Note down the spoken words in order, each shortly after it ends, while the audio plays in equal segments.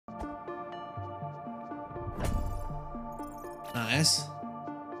Nice.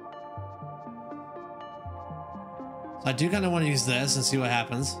 So I do kind of want to use this and see what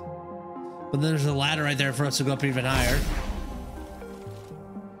happens. But then there's a ladder right there for us to go up even higher.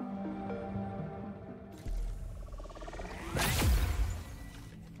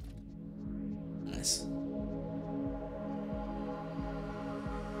 Nice.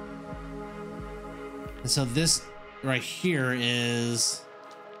 And so this right here is...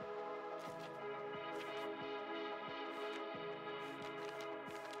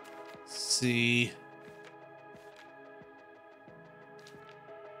 Let's see.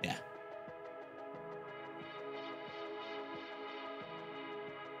 Yeah.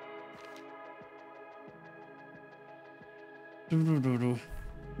 Do.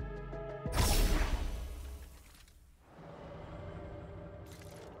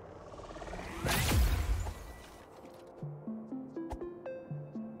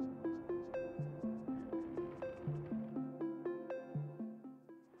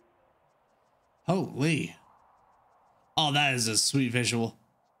 Holy. Oh, that is a sweet visual.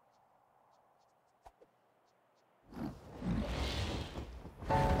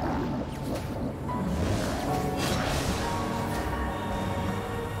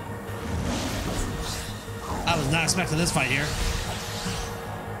 I was not expecting this fight here.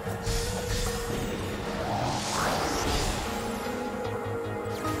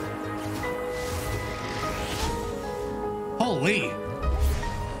 Holy.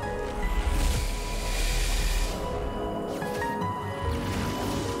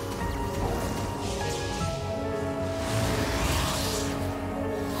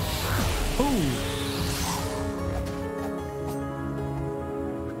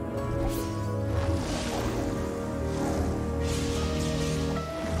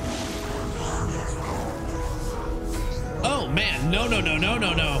 Oh man, no.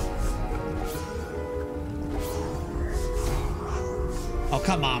 Oh,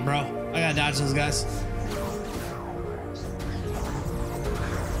 come on, bro. I gotta dodge those guys.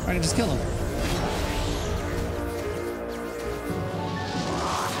 I can just kill them.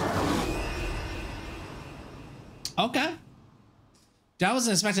 Okay. I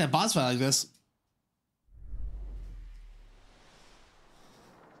wasn't expecting a boss fight like this.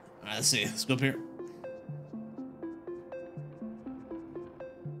 All right, let's see. Let's go up here.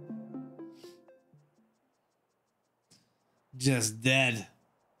 Just dead.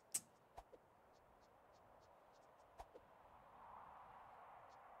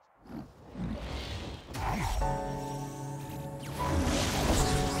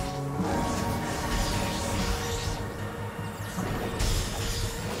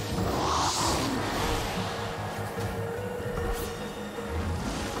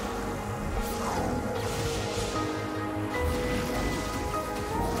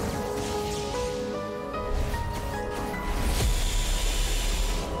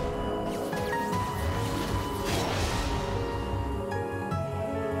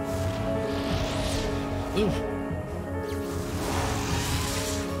 Oof.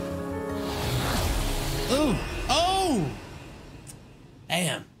 Ooh. Oh.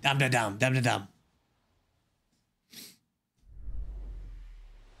 Damn. Damn.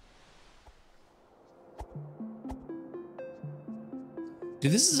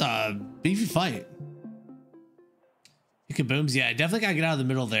 Dude, this is a beefy fight. You kabooms. Yeah, I definitely gotta get out of the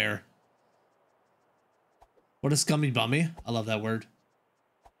middle there. What a scummy bummy. I love that word.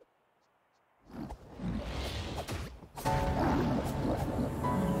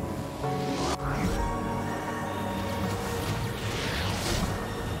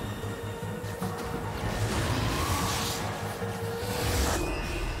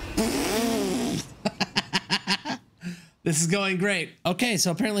 This is going great. Okay,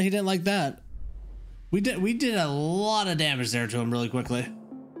 so apparently he didn't like that. We did a lot of damage there to him really quickly.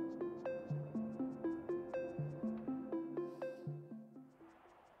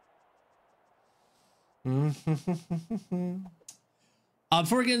 Before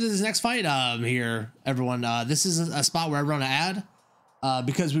we get into this next fight here, everyone, this is a spot where I run an ad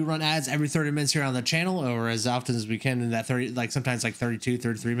because we run ads every 30 minutes here on the channel, or as often as we can in that 30, like sometimes like 32,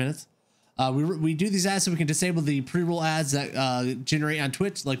 33 minutes. We do these ads so we can disable the pre-roll ads that generate on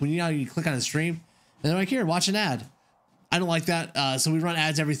Twitch. Like when you click on a stream and they're like, here, watch an ad. I don't like that. So we run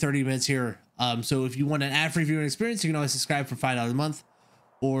ads every 30 minutes here. So if you want an ad-free viewing experience, you can always subscribe for $5 a month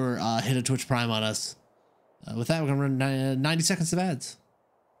or hit a Twitch Prime on us. With that, we're going to run 90 seconds of ads.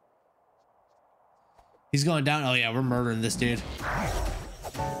 He's going down. Oh yeah, we're murdering this dude.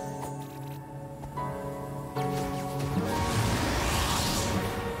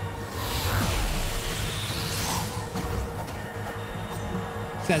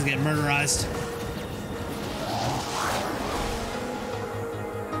 This guy's getting murderized.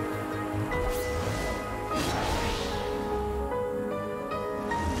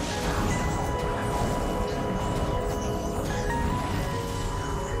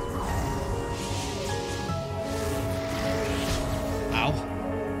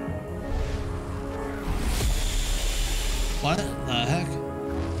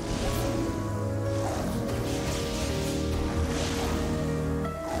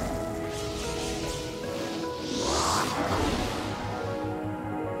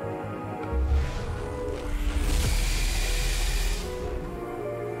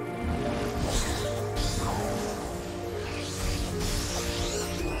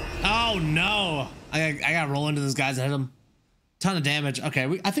 Oh no! I got to roll into those guys and hit them. Ton of damage.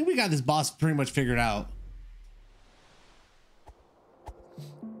 Okay, I think we got this boss pretty much figured out.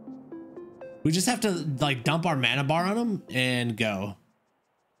 We just have to like dump our mana bar on him and go.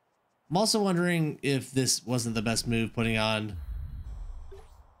 I'm also wondering if this wasn't the best move, putting on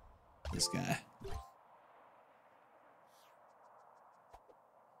this guy.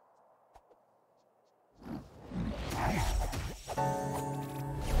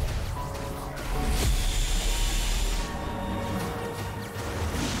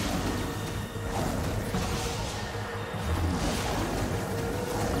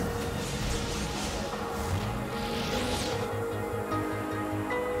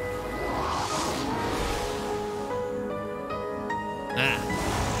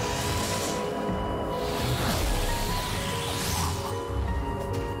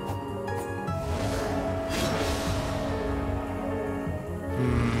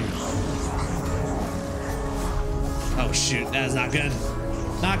 Oh shoot, that is not good.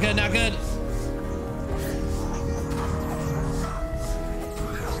 Not good, not good.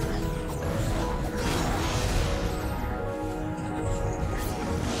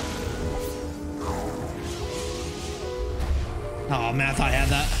 Oh man, I thought I had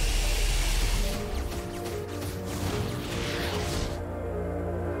that.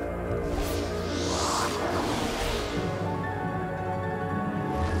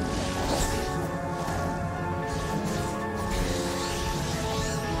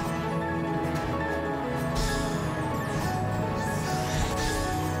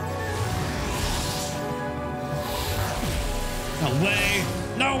 No way!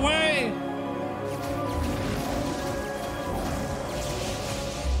 No way!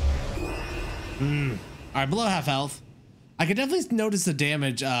 All right, below half health. I could definitely notice the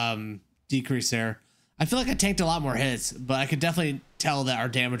damage decrease there. I feel like I tanked a lot more hits, but I could definitely tell that our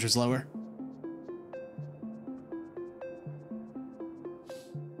damage was lower.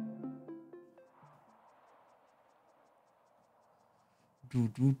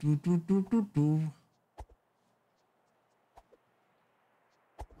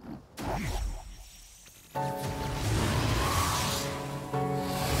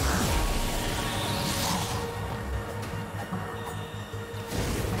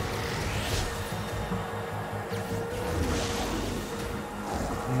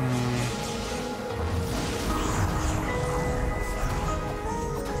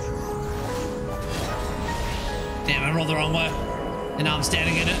 Damn, I rolled the wrong way. And now I'm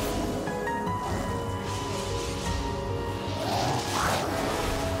standing in it.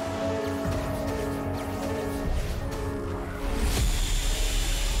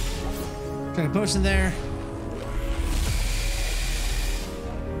 Trying to push in there.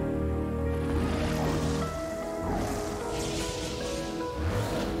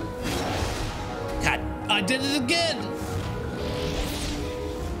 God, I did it again.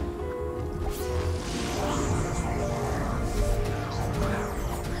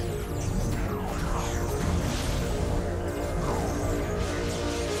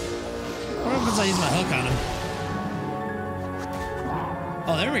 What happens if I use my hook on him?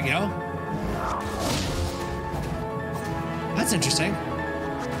 Oh, there we go. That's interesting.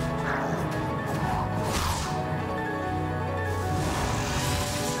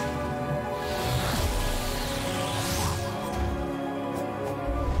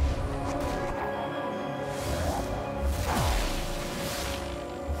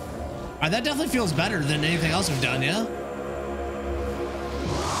 All right, that definitely feels better than anything else we've done, yeah?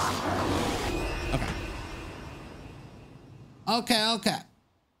 Okay.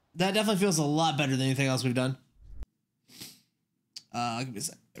 That definitely feels a lot better than anything else we've done. Give me a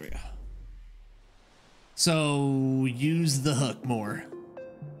sec. There we go. So use the hook more.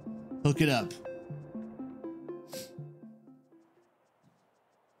 Hook it up.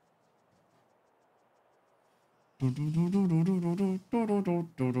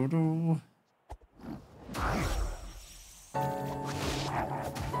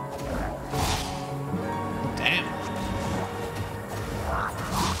 Damn.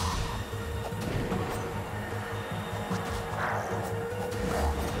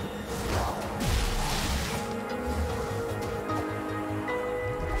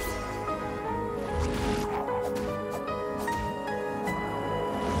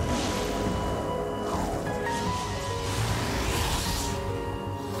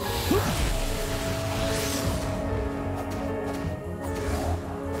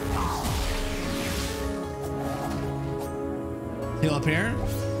 Heal up here.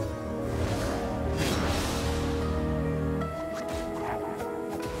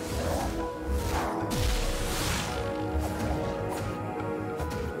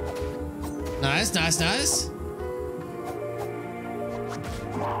 Nice, nice, nice.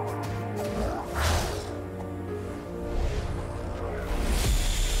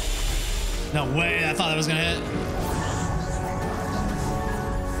 No way, I thought that was gonna hit.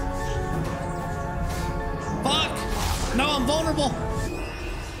 Fuck! No, I'm vulnerable.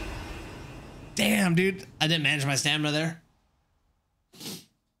 Damn, dude. I didn't manage my stamina there.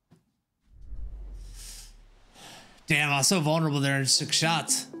 Damn, I was so vulnerable there in 6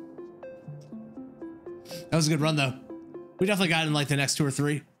 shots. That was a good run, though. We definitely got in like the next 2 or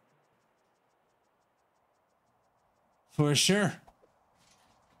 3. For sure.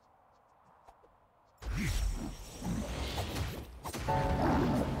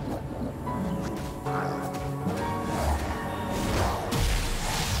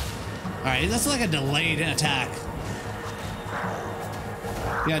 All right, that's like a delayed attack.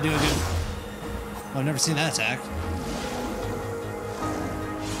 Yeah, do it, dude. Oh, I've never seen that attack.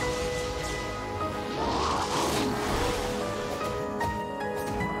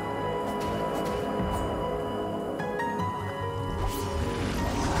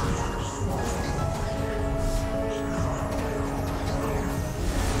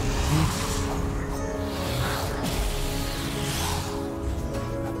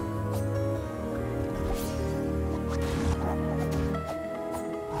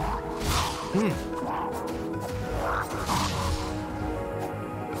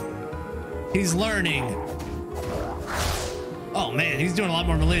 He's learning. Oh man, he's doing a lot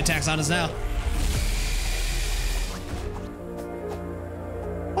more melee attacks on us now.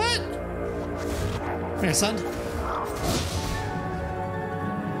 What? Come here, son.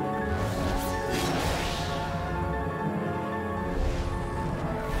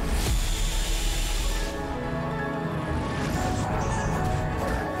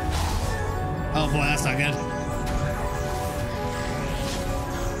 Oh boy, that's not good.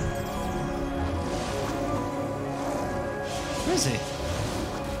 Where is he?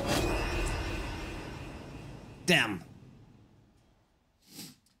 Damn.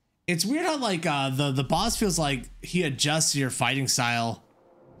 It's weird how like the boss feels like he adjusts your fighting style.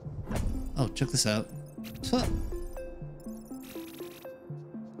 Oh, check this out.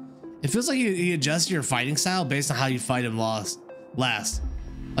 It feels like he adjusts your fighting style based on how you fight him last.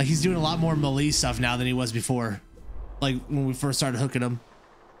 Like he's doing a lot more melee stuff now than he was before. Like when we first started hooking him.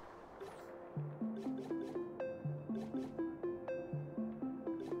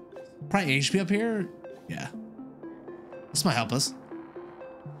 Probably HP up here. Yeah. This might help us.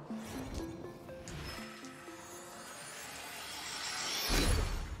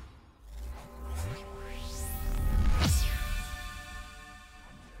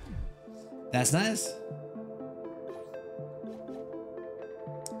 That's nice.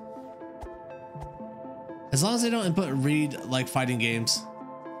 As long as they don't input read like fighting games.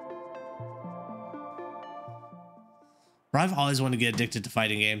 Bro, I've always wanted to get addicted to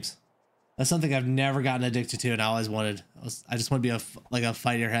fighting games. That's something I've never gotten addicted to, and I always wanted. I just want to be like a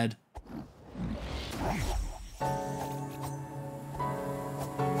fighter head.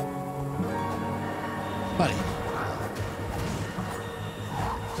 Buddy.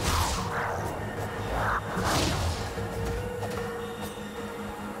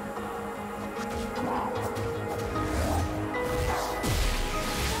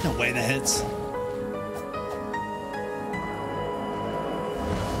 No way that hits.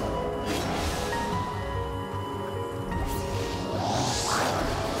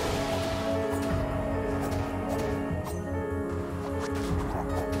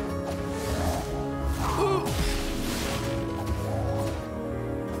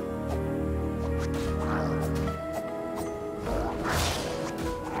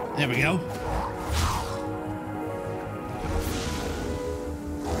 There we go.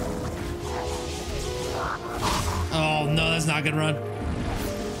 Oh no, that's not a good run.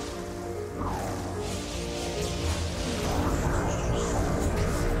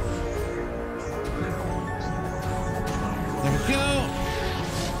 There we go.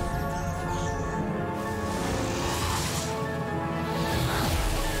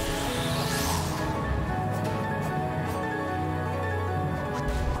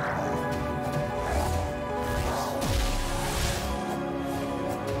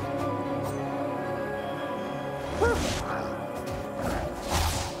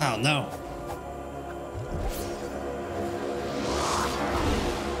 Oh no.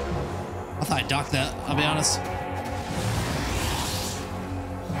 I thought I docked that, I'll be honest.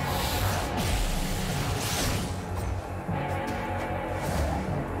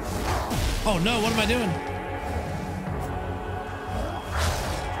 Oh no, what am I doing?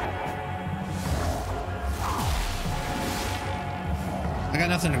 I got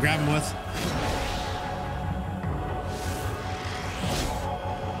nothing to grab him with.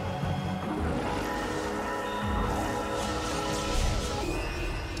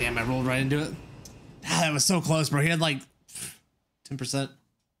 Damn, I rolled right into it. Ah, that was so close, bro. He had like 10%.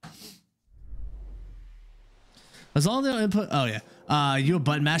 Was all the input? Oh yeah. You a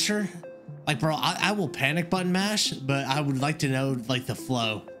button masher? Like, bro, I will panic button mash, but I would like to know like the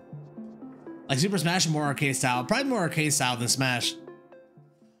flow. Like Super Smash or more arcade style. Probably more arcade style than Smash.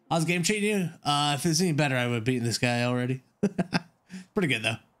 How's the game treating you? If it's any better, I would have beaten this guy already. Pretty good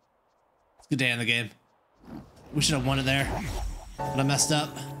though. It's a good day in the game. We should have won it there, but I messed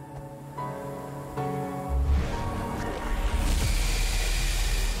up.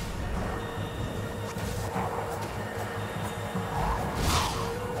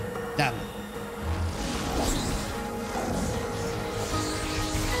 Damn.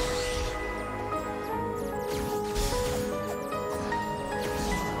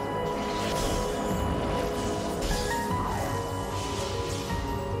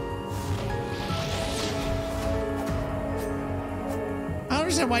 I don't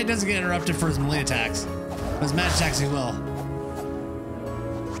understand why he doesn't get interrupted for his melee attacks. But his match attacks he will.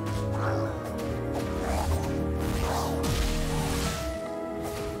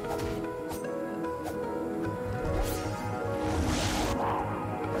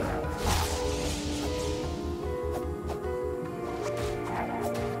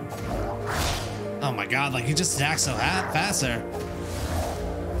 Oh my god, like he just attacks so fast there.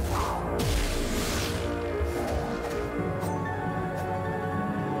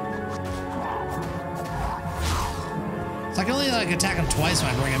 So I can only like attack him twice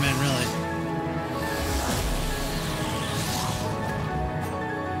when I bring him in, really.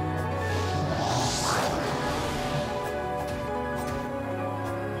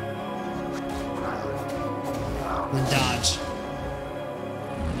 Then dodge.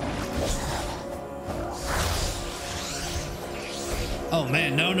 Oh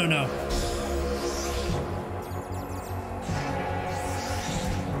man, no, no, no.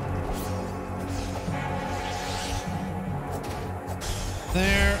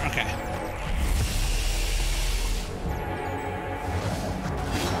 There, okay.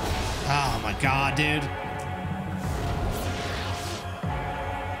 Oh my god, dude.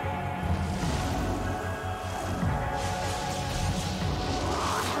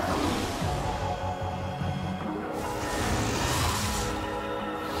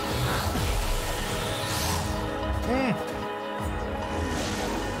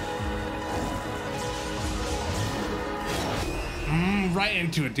 Right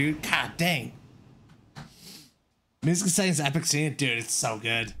into it, dude. God dang. Music settings, epic scene, dude. It's so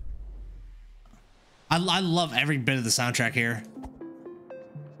good. I love every bit of the soundtrack here.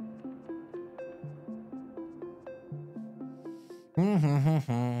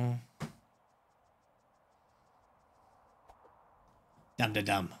 Dum da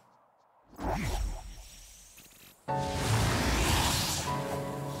dum.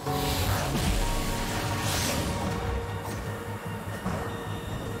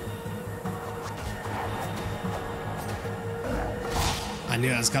 I knew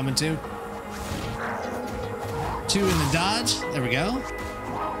I was coming too. 2 in the dodge. There we go.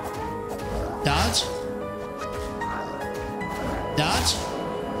 Dodge. Dodge.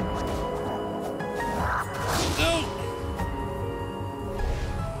 Go.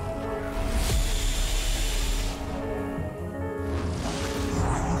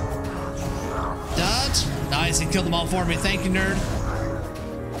 Dodge. Nice. He killed them all for me. Thank you, nerd.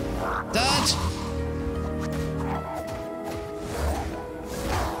 Dodge.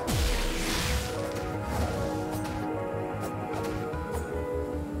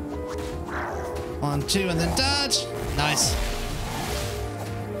 One, 2, and then dodge. Nice.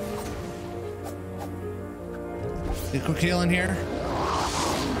 Get a quick heal in here.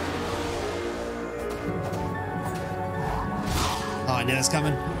 Oh, I knew it was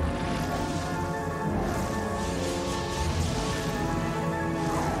coming.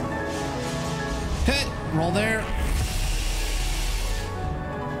 Hit. Roll there.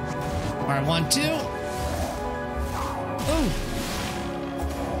 All right, 1, 2. Ooh.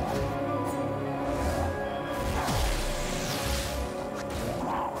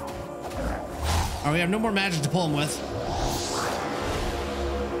 Oh, we have no more magic to pull him with.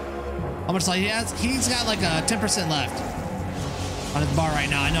 How much life he has? He's got like a 10% left on his bar right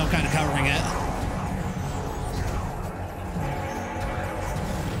now. I know I'm kind of covering it.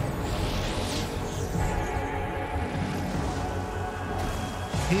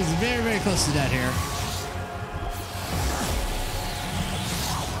 He's very, very close to dead here.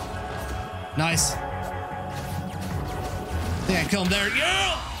 Nice. think I killed him there.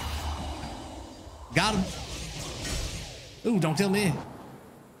 Yeah! Got him. Ooh, don't kill me.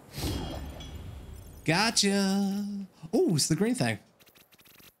 Gotcha. Ooh, it's the green thing.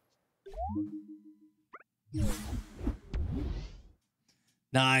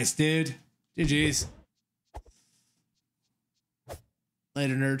 Nice, dude. GG's.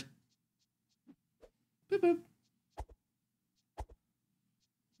 Later, nerd. Boop, boop.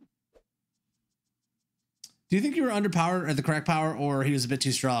 Do you think you were underpowered at the correct power, or he was a bit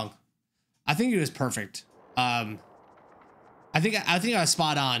too strong? I think he was perfect. I think I was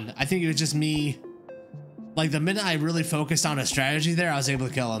spot on. I think it was just me. Like the minute I really focused on a strategy there, I was able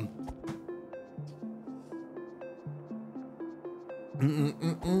to kill him.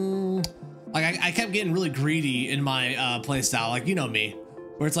 Like I kept getting really greedy in my play style, like you know me,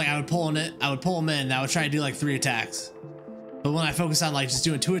 where it's like I would pull him in, and I would try to do like 3 attacks. But when I focused on like just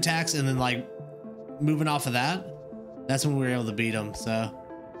doing 2 attacks and then like moving off of that, that's when we were able to beat him. So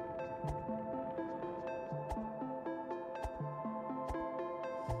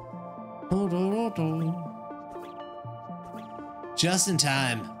just in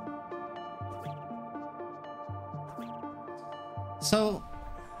time. So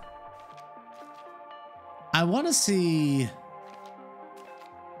I want to see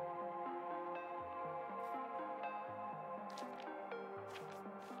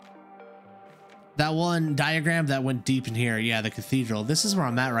that one diagram that went deep in here. Yeah, the cathedral. This is where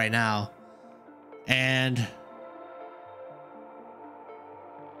I'm at right now. And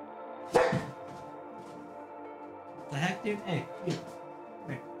the heck, dude? Hey, you. Come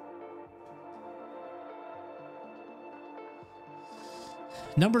here.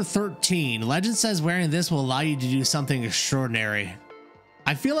 Number 13. Legend says wearing this will allow you to do something extraordinary.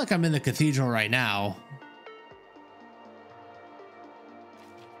 I feel like I'm in the cathedral right now.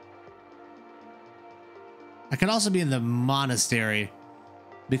 I could also be in the monastery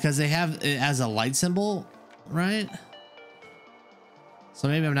because they have it as a light symbol, right? So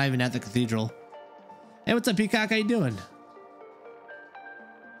maybe I'm not even at the cathedral. Hey, what's up, Peacock? How you doing?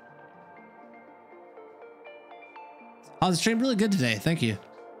 Oh, the stream really good today. Thank you.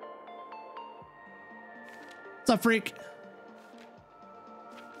 What's up, freak?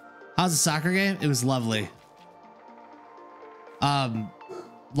 How's the soccer game? It was lovely. A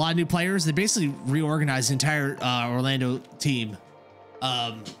lot of new players. They basically reorganized the entire Orlando team.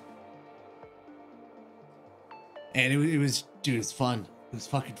 And it was, dude, it's fun. It was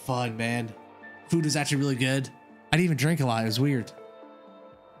fucking fun, man. Food was actually really good. I didn't even drink a lot. It was weird.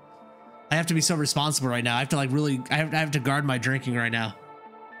 I have to be so responsible right now. I have to like really, I have to guard my drinking right now.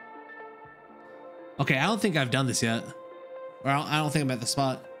 Okay, I don't think I've done this yet. Or I don't think I'm at the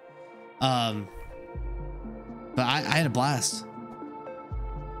spot. But I had a blast.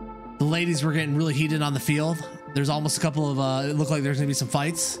 The ladies were getting really heated on the field. There's almost a couple of, it looked like there's gonna be some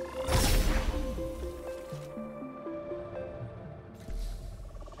fights.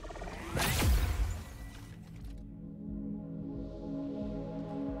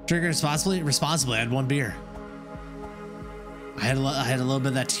 Drinking responsibly. I had 1 beer. I had a little bit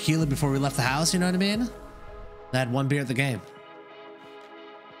of that tequila before we left the house. You know what I mean? I had 1 beer at the game.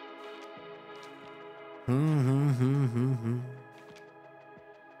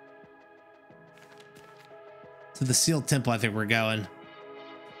 To the sealed temple, I think we're going.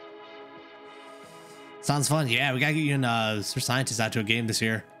 Sounds fun. Yeah, we gotta get you and Sir Scientist out to a game this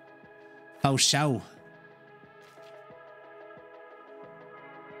year. Oh, show.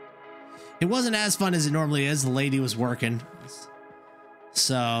 It wasn't as fun as it normally is. The lady was working,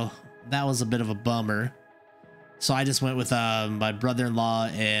 so that was a bit of a bummer. So I just went with my brother-in-law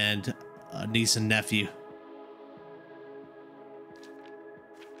and niece and nephew.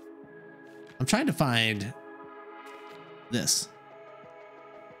 I'm trying to find this.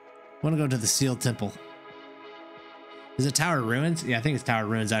 I want to go to the sealed temple. Is it Tower of Ruins? Yeah, I think it's Tower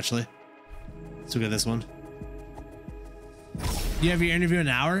of Ruins actually. Let's look at this one. You have your interview in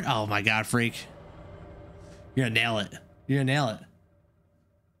an hour? Oh my god, freak. You're gonna nail it. You're gonna nail it.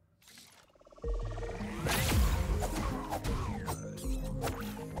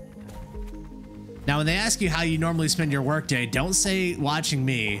 Now, when they ask you how you normally spend your workday, don't say watching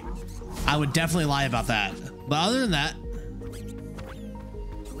me. I would definitely lie about that. But other than that,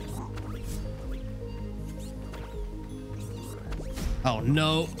 oh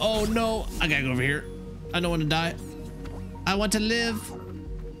no, oh no, I gotta go over here. I don't want to die. I want to live. All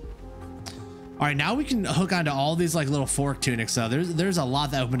right, now we can hook onto all these like little fork tunics. So there's a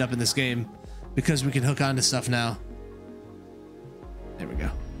lot that opened up in this game because we can hook onto stuff now. There we go.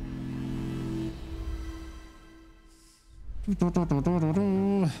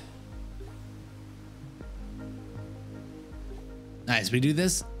 Nice. We do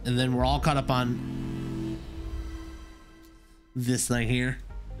this, and then we're all caught up on this thing here.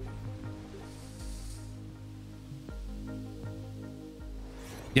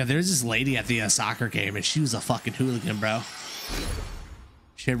 Yeah, there's this lady at the soccer game, and she was a fucking hooligan, bro.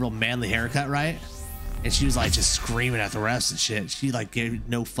 She had a real manly haircut, right? And she was like just screaming at the refs and shit. She like gave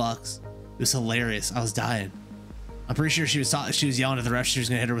no fucks. It was hilarious. I was dying. I'm pretty sure she was yelling at the ref. She was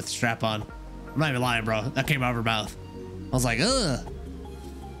gonna hit her with the strap on. I'm not even lying, bro. That came out of her mouth. I was like, ugh.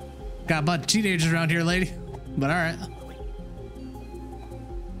 Got a bunch of teenagers around here, lady. But all right.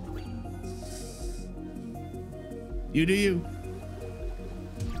 You do you.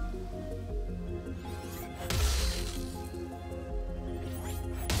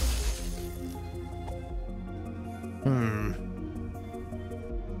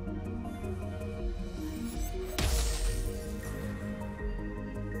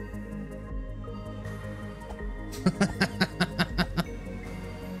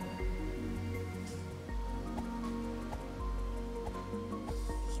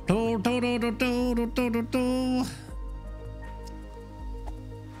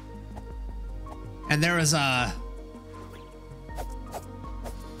 And there was on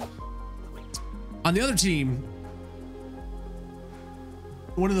the other team,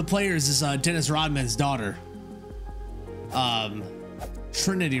 one of the players is Dennis Rodman's daughter.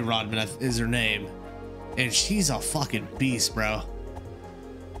 Trinity Rodman is her name, and she's a fucking beast, bro.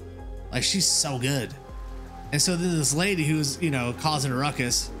 Like, she's so good. And so then this lady who's, you know, causing a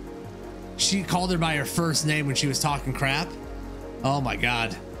ruckus, she called her by her first name when she was talking crap. Oh my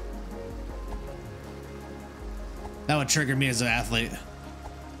God. That would trigger me as an athlete.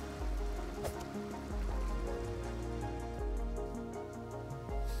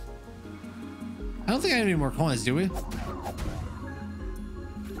 I don't think I have any more coins, do we?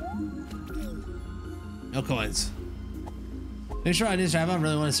 No coins. Make sure I didn't drive. I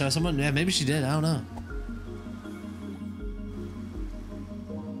really want to start someone. Yeah, maybe she did. I don't know.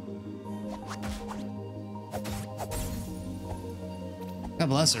 God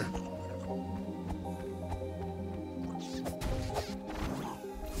bless her.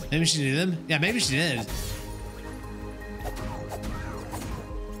 Maybe she did them. Yeah, maybe she did.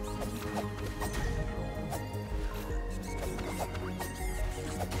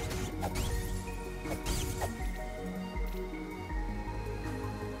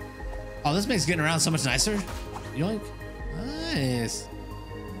 Oh, this makes getting around so much nicer. Yoink. Nice.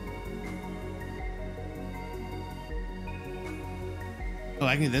 Oh,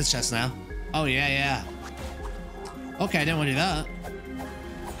 I can get this chest now. Oh, yeah, yeah. Okay, I didn't want to do that.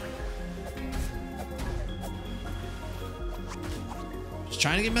 Just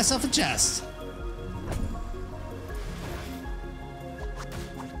trying to get myself a chest.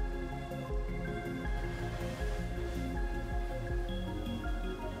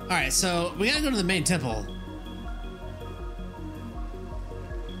 All right, so we gotta go to the main temple.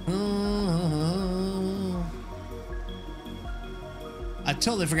 I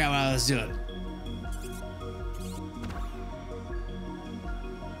totally forgot what I was doing.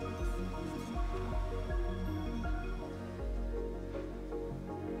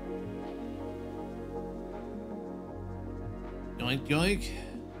 Yoink, yoink.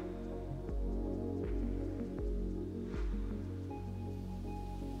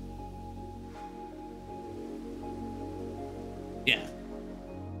 Yeah.